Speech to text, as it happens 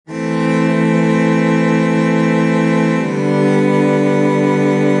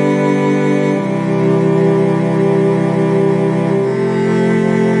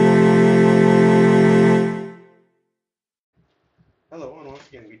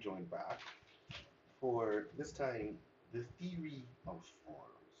rejoined back for this time the theory of forms.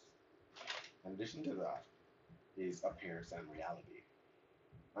 In addition to that is appearance and reality.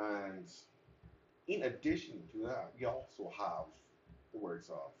 And in addition to that, we also have the works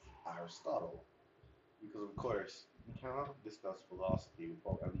of Aristotle, because of course we cannot discuss philosophy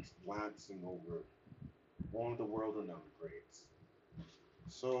without at least glancing over one of the world renowned greats.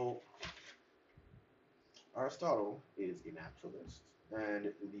 So Aristotle is a naturalist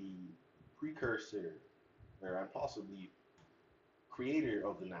and the precursor and possibly creator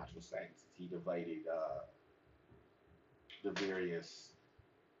of the natural sciences. He divided the various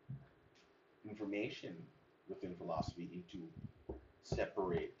information within philosophy into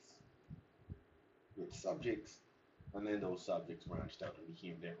separate subjects, and then those subjects branched out and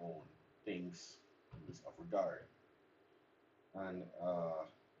became their own things of regard. And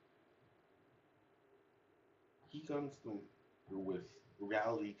he comes to with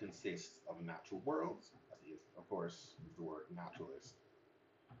reality consists of natural worlds, as he is, of course, is the word naturalist,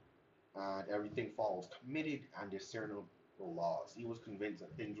 and everything follows committed and discernible laws. He was convinced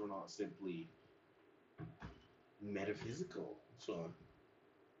that things were not simply metaphysical, so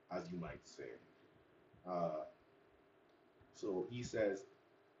as you might say. Uh, so he says,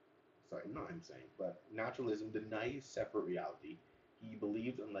 sorry, not him saying, but naturalism denies separate reality. He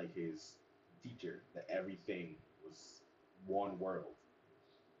believed, unlike his teacher, that everything was one world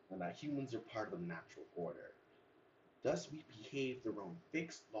and that humans are part of the natural order. Thus, we behave around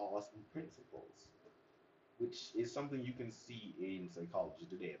fixed laws and principles, which is something you can see in psychology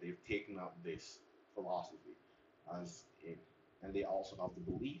today. They've taken up this philosophy as it, and they also have the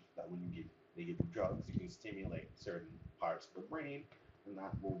belief that when they give you drugs, you can stimulate certain parts of the brain, and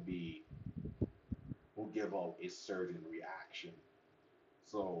that will give out a certain reaction.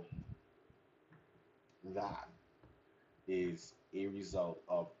 So that is a result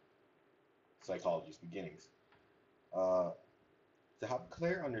of psychology's beginnings. Uh, to have a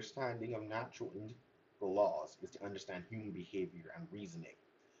clear understanding of natural laws is to understand human behavior and reasoning.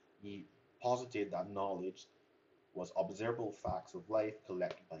 He posited that knowledge was observable facts of life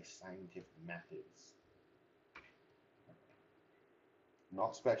collected by scientific methods,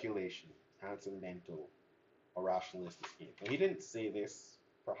 not speculation, transcendental, or rationalistic schemes. Now, he didn't say this,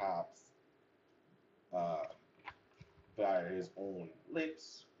 perhaps, uh, via his own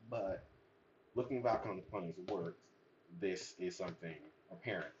lips, but looking back on his work, this is something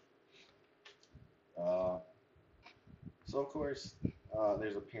apparent. Uh, so, of course,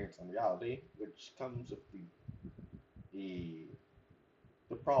 there's appearance and reality, which comes with the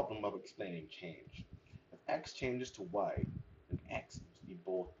the problem of explaining change. If x changes to y, then x must be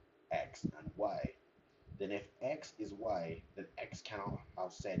both x and y. Then if x is y, then x cannot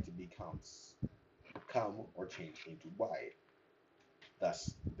have said to become or change into y.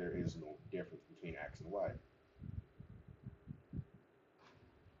 Thus, there is no difference between x and y.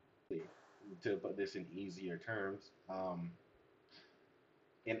 To put this in easier terms, an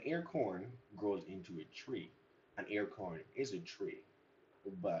acorn grows into a tree. An acorn is a tree,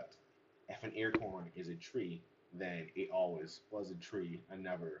 but if an acorn is a tree, then it always was a tree and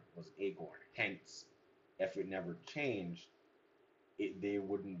never was an acorn. Hence, if it never changed, there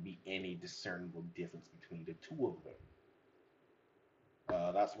wouldn't be any discernible difference between the two of them.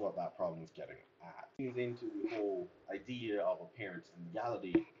 That's what that problem is getting at. It into the whole idea of appearance and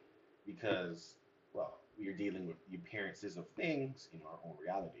reality because, well, we are dealing with the appearances of things in our own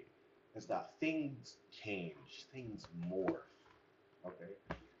reality. Is that things change, things morph, okay?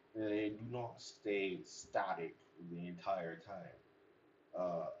 They do not stay static the entire time.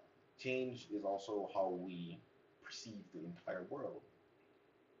 Uh, Change is also how we perceive the entire world.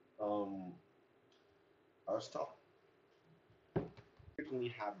 Um, our stuff originally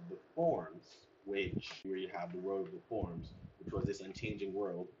have the forms, which where you have the world of the forms, which was this unchanging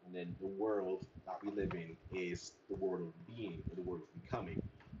world, and then the world that we live in is the world of being, or the world of becoming,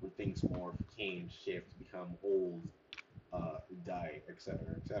 when things morph, change, shift, become old, die, etc.,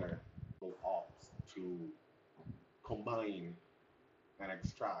 etc. So opts to combine and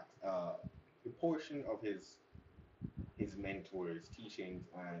extract a portion of his mentor's teachings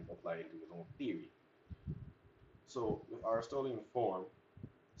and apply it to his own theory. So with Aristotelian form,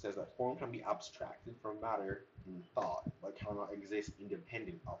 says that form can be abstracted from matter in thought, but cannot exist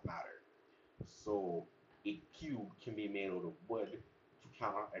independent of matter. So a cube can be made out of wood, but you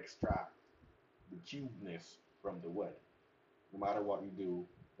cannot extract the cubeness from the wood. No matter what you do,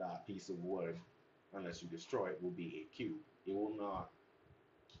 that piece of wood, unless you destroy it, will be a cube. It will not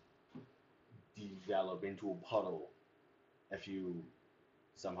develop into a puddle if you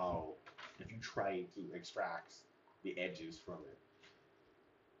somehow, if you try to extract the edges from it.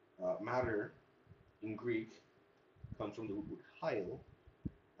 Matter in Greek comes from the root word hyle,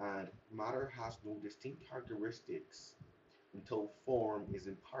 and matter has no distinct characteristics until form is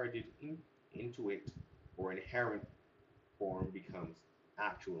imparted into it or inherent form becomes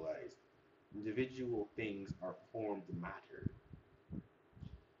actualized. Individual things are formed matter,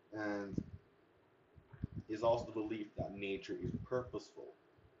 and is also the belief that nature is purposeful.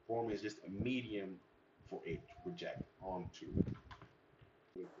 Form is just a medium for it to project onto.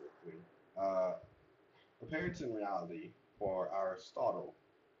 Uh, Appearance in reality for Aristotle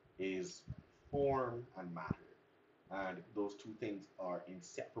is form and matter. And those two things are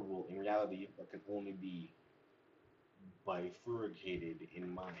inseparable in reality, but can only be bifurcated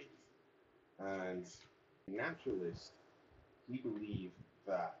in mind. And naturalists, we believe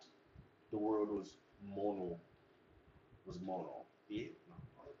that the world was mono,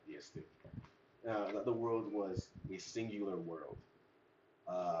 theistic. That the world was a singular world.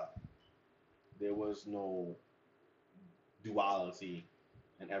 Uh, there was no duality,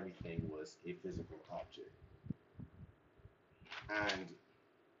 and everything was a physical object. And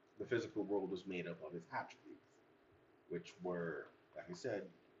the physical world was made up of its attributes, which were, like I said,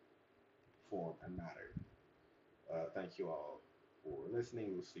 form and matter. Thank you all for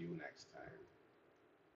listening. We'll see you next time.